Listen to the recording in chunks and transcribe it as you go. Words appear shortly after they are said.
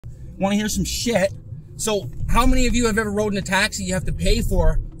Want to hear some shit? So, how many of you have ever rode in a taxi you have to pay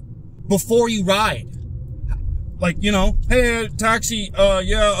for before you ride? Like, you know, hey, taxi,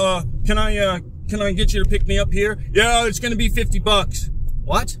 can I get you to pick me up here? Yeah, it's gonna be 50 bucks.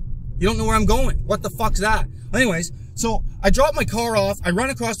 What? You don't know where I'm going. What the fuck's that? Anyways, so I drop my car off, I run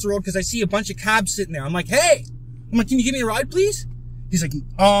across the road because I see a bunch of cabs sitting there. I'm like, hey! I'm like, can you give me a ride, please? He's like,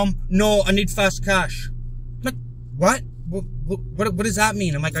 no, I need fast cash. I'm like, what? What does that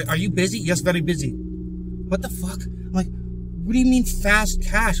mean? I'm like, are you busy? Yes, very busy. What the fuck? I'm like, what do you mean fast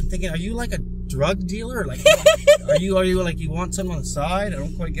cash? I'm thinking, are you like a drug dealer? Like, are you like, you want something on the side? I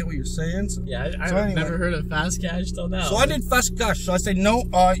don't quite get what you're saying. So, yeah, I've never heard of fast cash till now. So I did fast cash. So I said, no,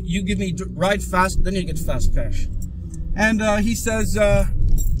 you give me ride fast, then you get fast cash. And he says,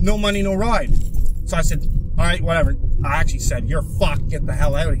 no money, no ride. So I said, all right, whatever. I actually said, you're fucked, get the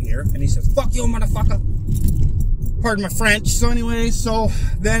hell out of here. And he says, fuck you, motherfucker. Pardon my French. So anyway, so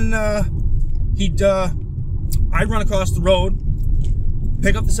then I'd run across the road,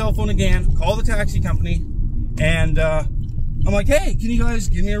 pick up the cell phone again, call the taxi company, and I'm like, hey, can you guys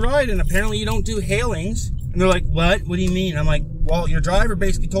give me a ride? And apparently you don't do hailings. And they're like, what? What do you mean? I'm like, well, your driver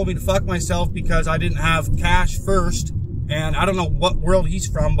basically told me to fuck myself because I didn't have cash first. And I don't know what world he's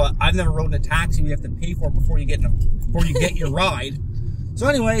from, but I've never rode in a taxi. We have to pay for it before you get your ride. So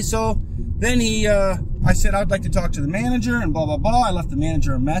anyway, so then I said I'd like to talk to the manager and blah, blah, blah. I left the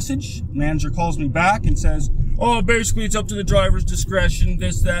manager a message. The manager calls me back and says, oh, basically it's up to the driver's discretion,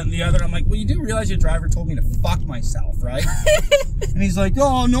 this, that, and the other. I'm like, well, you do realize your driver told me to fuck myself, right? And he's like,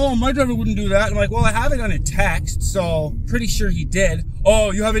 oh, no, my driver wouldn't do that. I'm like, well, I have it on a text, so pretty sure he did.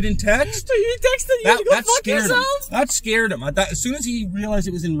 Oh, you have it in text? So you texted you to go fuck yourself? That scared him. As soon as he realized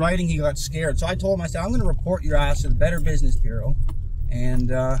it was in writing, he got scared. So I told him, I said, I'm going to report your ass to the Better Business Bureau.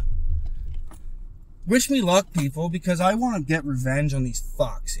 And wish me luck, people, because I want to get revenge on these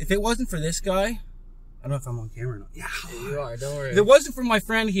fucks. If it wasn't for this guy, I don't know if I'm on camera or not. Yeah, you are, don't worry. If it wasn't for my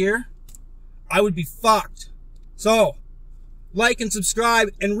friend here, I would be fucked. So, like and subscribe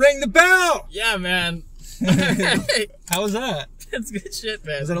and ring the bell! Yeah, man. How was that? That's good shit,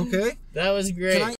 man. Is that okay? That was great.